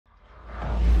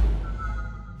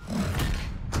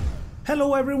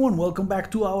Hello everyone, welcome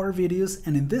back to our videos,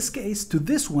 and in this case to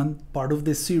this one, part of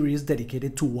this series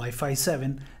dedicated to Wi-Fi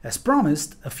 7. As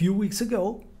promised a few weeks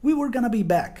ago, we were gonna be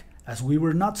back, as we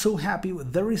were not so happy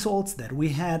with the results that we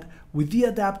had with the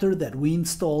adapter that we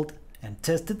installed and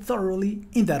tested thoroughly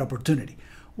in that opportunity.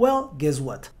 Well, guess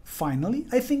what? Finally,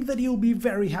 I think that you'll be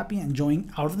very happy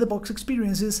enjoying out-of-the-box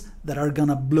experiences that are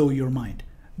gonna blow your mind.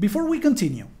 Before we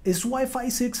continue, is Wi-Fi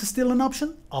 6 still an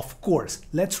option? Of course,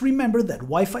 let's remember that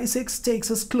Wi-Fi 6 takes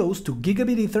us close to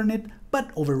Gigabit Ethernet, but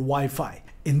over Wi-Fi.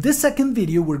 In this second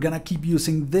video, we're gonna keep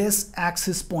using this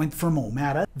access point from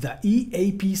Omada, the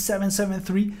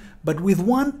EAP-773, but with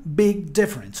one big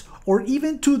difference, or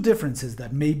even two differences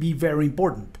that may be very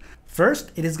important.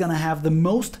 First, it is gonna have the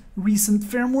most recent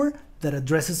firmware that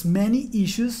addresses many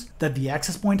issues that the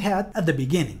access point had at the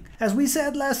beginning. As we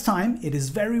said last time, it is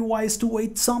very wise to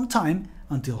wait some time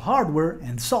until hardware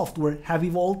and software have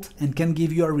evolved and can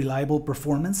give you a reliable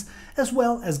performance, as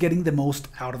well as getting the most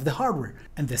out of the hardware.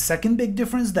 And the second big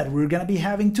difference that we're gonna be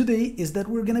having today is that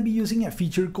we're gonna be using a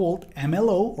feature called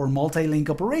MLO, or multi-link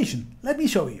operation. Let me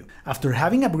show you. After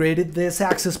having upgraded this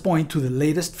access point to the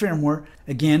latest firmware,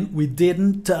 again, we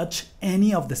didn't touch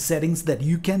any of the settings that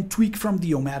you can tweak from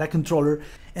the Omada controller.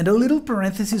 And a little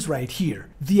parenthesis right here.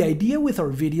 The idea with our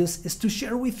videos is to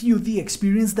share with you the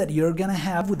experience that you're gonna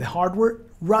have with the hardware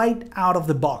right out of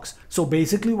the box. So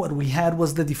basically what we had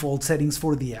was the default settings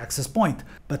for the access point.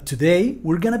 But today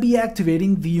we're gonna be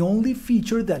activating the only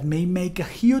feature that may make a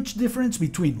huge difference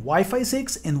between Wi-Fi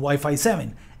 6 and Wi-Fi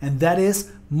 7, and that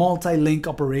is multi-link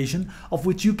operation, of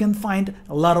which you can find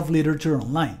a lot of literature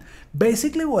online.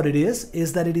 Basically what it is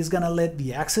that it is gonna let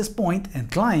the access point and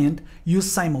client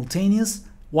use simultaneous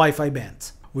Wi-Fi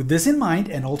bands. With this in mind,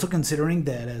 and also considering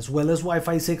that as well as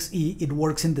Wi-Fi 6E, it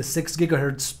works in the 6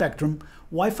 GHz spectrum,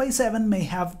 Wi-Fi 7 may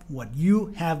have what you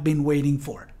have been waiting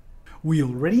for. We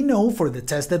already know for the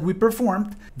test that we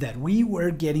performed that we were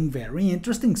getting very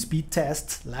interesting speed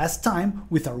tests last time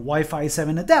with our Wi-Fi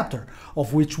 7 adapter,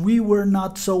 of which we were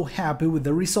not so happy with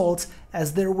the results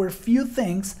as there were few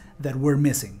things that were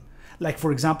missing. Like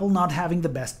for example, not having the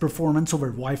best performance over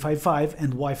Wi-Fi 5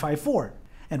 and Wi-Fi 4.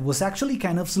 And was actually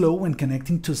kind of slow when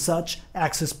connecting to such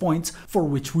access points for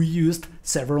which we used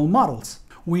several models.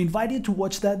 We invite you to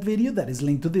watch that video that is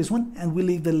linked to this one, and we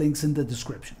leave the links in the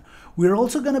description. We're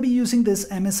also going to be using this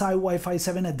MSI Wi-Fi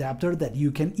 7 adapter that you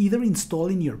can either install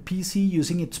in your PC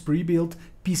using its pre-built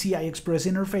PCI Express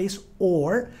interface,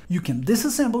 or you can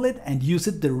disassemble it and use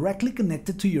it directly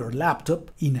connected to your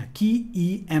laptop in a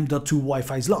key M.2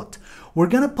 Wi-Fi slot. We're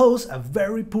gonna pose a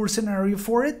very poor scenario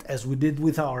for it, as we did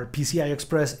with our PCI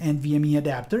Express NVMe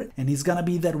adapter, and it's gonna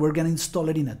be that we're gonna install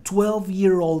it in a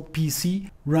 12-year-old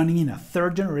PC running in a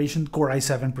 3rd generation Core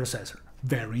i7 processor.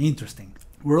 Very interesting.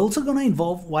 We're also going to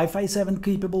involve Wi-Fi 7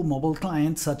 capable mobile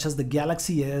clients such as the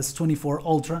Galaxy S24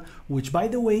 Ultra, which by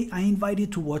the way, I invite you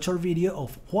to watch our video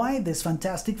of why this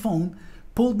fantastic phone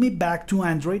pulled me back to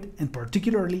Android, and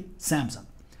particularly Samsung.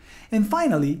 And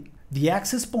finally, the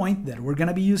access point that we're going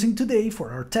to be using today for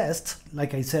our tests,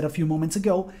 like I said a few moments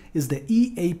ago, is the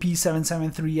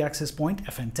EAP-773 access point,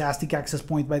 a fantastic access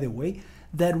point by the way,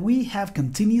 that we have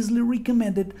continuously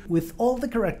recommended with all the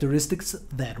characteristics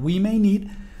that we may need,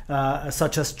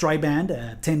 such as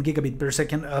tri-band, 10 gigabit per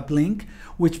second uplink,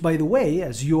 which by the way,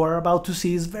 as you are about to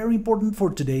see, is very important for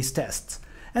today's tests.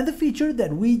 And the feature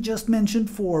that we just mentioned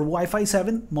for Wi-Fi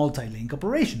 7, multi-link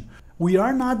operation. We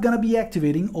are not going to be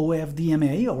activating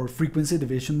OFDMA, or frequency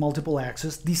division multiple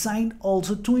access, designed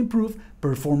also to improve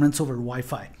performance over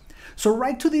Wi-Fi. So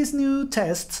right to these new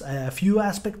tests, a few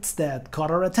aspects that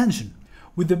caught our attention.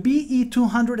 With the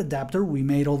BE200 adapter, we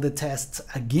made all the tests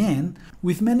again,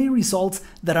 with many results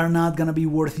that are not gonna be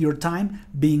worth your time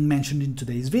being mentioned in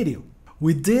today's video.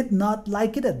 We did not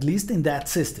like it, at least in that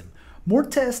system. More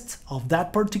tests of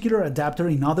that particular adapter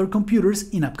in other computers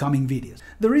in upcoming videos.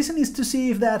 The reason is to see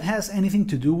if that has anything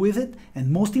to do with it,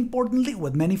 and most importantly,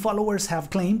 what many followers have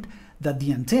claimed, that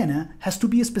the antenna has to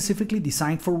be specifically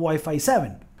designed for Wi-Fi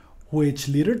 7, which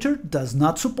literature does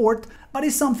not support, but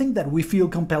is something that we feel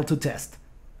compelled to test.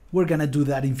 We're gonna do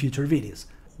that in future videos.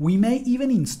 We may even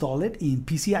install it in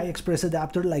PCI Express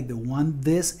adapter like the one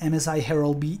this MSI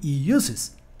Herald BE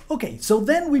uses. Okay, so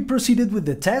then we proceeded with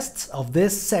the tests of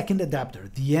this second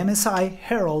adapter, the MSI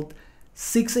Herald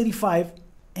 685,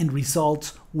 and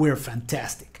results were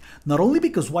fantastic. Not only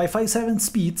because Wi-Fi 7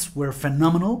 speeds were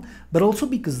phenomenal, but also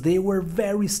because they were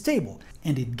very stable,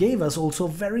 and it gave us also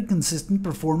very consistent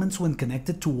performance when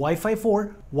connected to Wi-Fi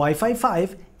 4, Wi-Fi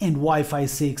 5, and Wi-Fi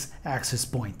 6 access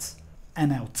points.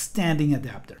 An outstanding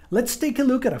adapter. Let's take a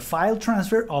look at a file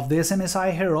transfer of this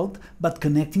MSI Herald, but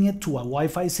connecting it to a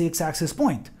Wi-Fi 6 access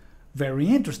point. Very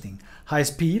interesting. High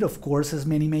speed, of course, as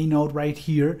many may note right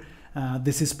here,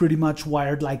 this is pretty much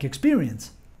wired-like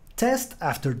experience. Test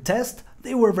after test,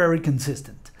 they were very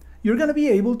consistent. You're going to be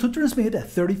able to transmit a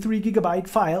 33 GB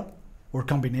file, or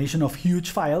combination of huge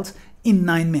files, in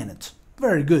 9 minutes.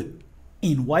 Very good.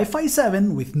 In Wi-Fi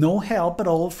 7, with no help at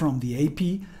all from the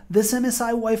AP, this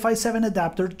MSI Wi-Fi 7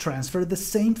 adapter transferred the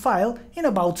same file in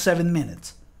about 7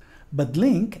 minutes. But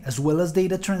link, as well as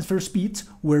data transfer speeds,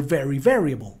 were very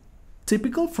variable.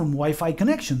 Typical from Wi-Fi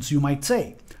connections, you might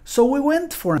say. So we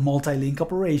went for a multi-link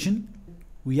operation.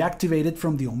 We activated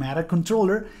from the Omada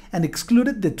controller and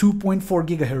excluded the 2.4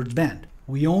 GHz band.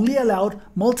 We only allowed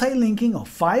multi-linking of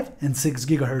 5 and 6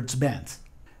 GHz bands.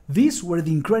 These were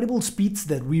the incredible speeds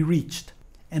that we reached.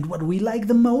 And what we like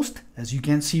the most, as you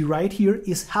can see right here,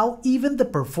 is how even the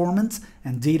performance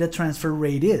and data transfer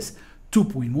rate is.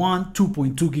 2.1,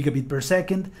 2.2 gigabit per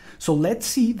second. So let's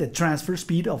see the transfer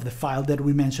speed of the file that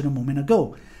we mentioned a moment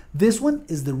ago. This one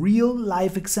is the real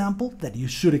life example that you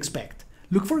should expect.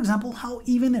 Look, for example, how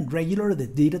even and regular the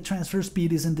data transfer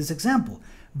speed is in this example.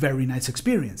 Very nice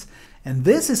experience. And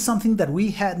this is something that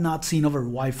we had not seen over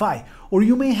Wi-Fi, or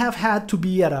you may have had to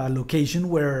be at a location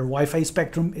where Wi-Fi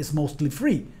spectrum is mostly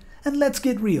free. And let's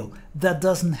get real, that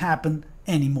doesn't happen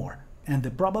anymore. And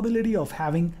the probability of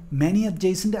having many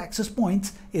adjacent access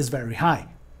points is very high.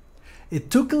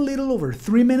 It took a little over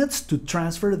 3 minutes to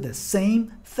transfer the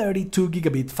same 32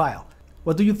 gigabit file.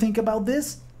 What do you think about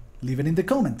this? Leave it in the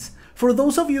comments. For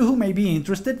those of you who may be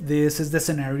interested, this is the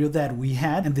scenario that we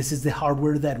had and this is the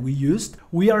hardware that we used.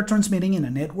 We are transmitting in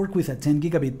a network with a 10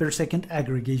 gigabit per second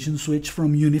aggregation switch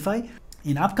from Unify.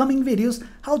 In upcoming videos,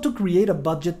 how to create a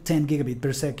budget 10 gigabit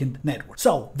per second network.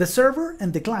 So, the server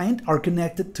and the client are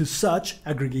connected to such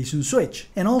aggregation switch.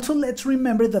 And also let's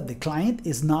remember that the client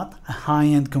is not a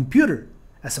high-end computer.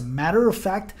 As a matter of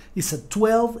fact, it's a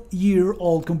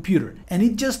 12-year-old computer and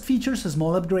it just features a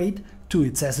small upgrade to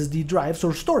its SSD drives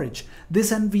or storage,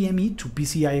 this NVMe to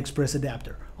PCI Express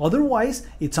adapter. Otherwise,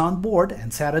 its onboard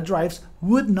and SATA drives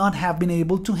would not have been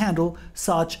able to handle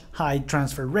such high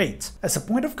transfer rates. As a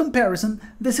point of comparison,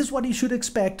 this is what you should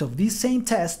expect of these same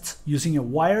tests using a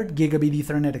wired gigabit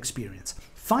Ethernet experience.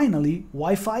 Finally,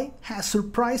 Wi-Fi has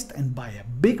surprised, and by a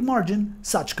big margin,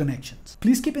 such connections.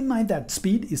 Please keep in mind that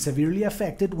speed is severely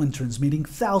affected when transmitting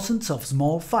thousands of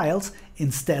small files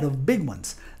instead of big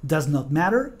ones. Does not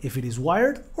matter if it is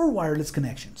wired or wireless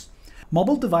connections.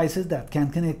 Mobile devices that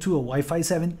can connect to a Wi-Fi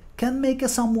 7 can make a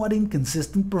somewhat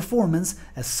inconsistent performance,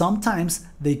 as sometimes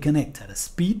they connect at a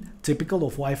speed typical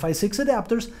of Wi-Fi 6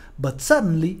 adapters, but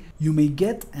suddenly you may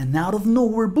get an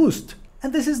out-of-nowhere boost.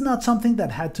 And this is not something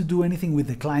that had to do anything with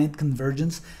the client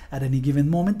convergence at any given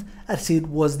moment, as it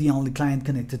was the only client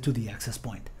connected to the access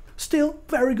point. Still,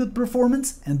 very good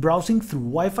performance, and browsing through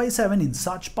Wi-Fi 7 in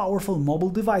such powerful mobile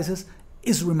devices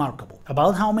is remarkable.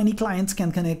 About how many clients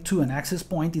can connect to an access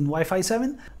point in Wi-Fi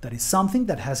 7, that is something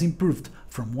that has improved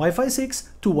from Wi-Fi 6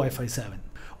 to Wi-Fi 7.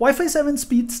 Wi-Fi 7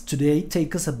 speeds today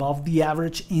take us above the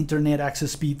average internet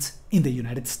access speeds in the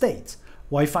United States.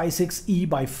 Wi-Fi 6E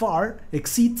by far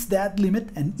exceeds that limit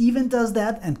and even does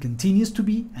that and continues to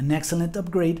be an excellent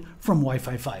upgrade from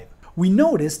Wi-Fi 5. We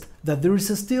noticed that there is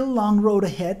a still long road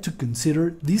ahead to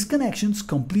consider these connections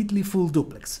completely full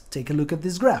duplex. Take a look at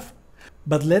this graph.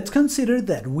 But let's consider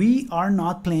that we are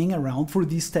not playing around for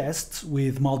these tests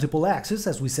with multiple access,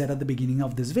 as we said at the beginning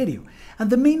of this video. And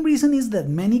the main reason is that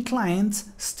many clients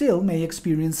still may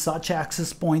experience such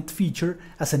access point feature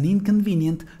as an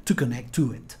inconvenient to connect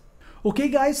to it. Okay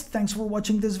guys, thanks for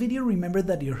watching this video. Remember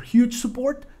that your huge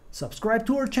support, subscribe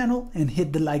to our channel and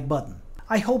hit the like button.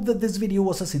 I hope that this video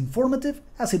was as informative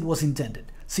as it was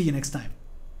intended. See you next time.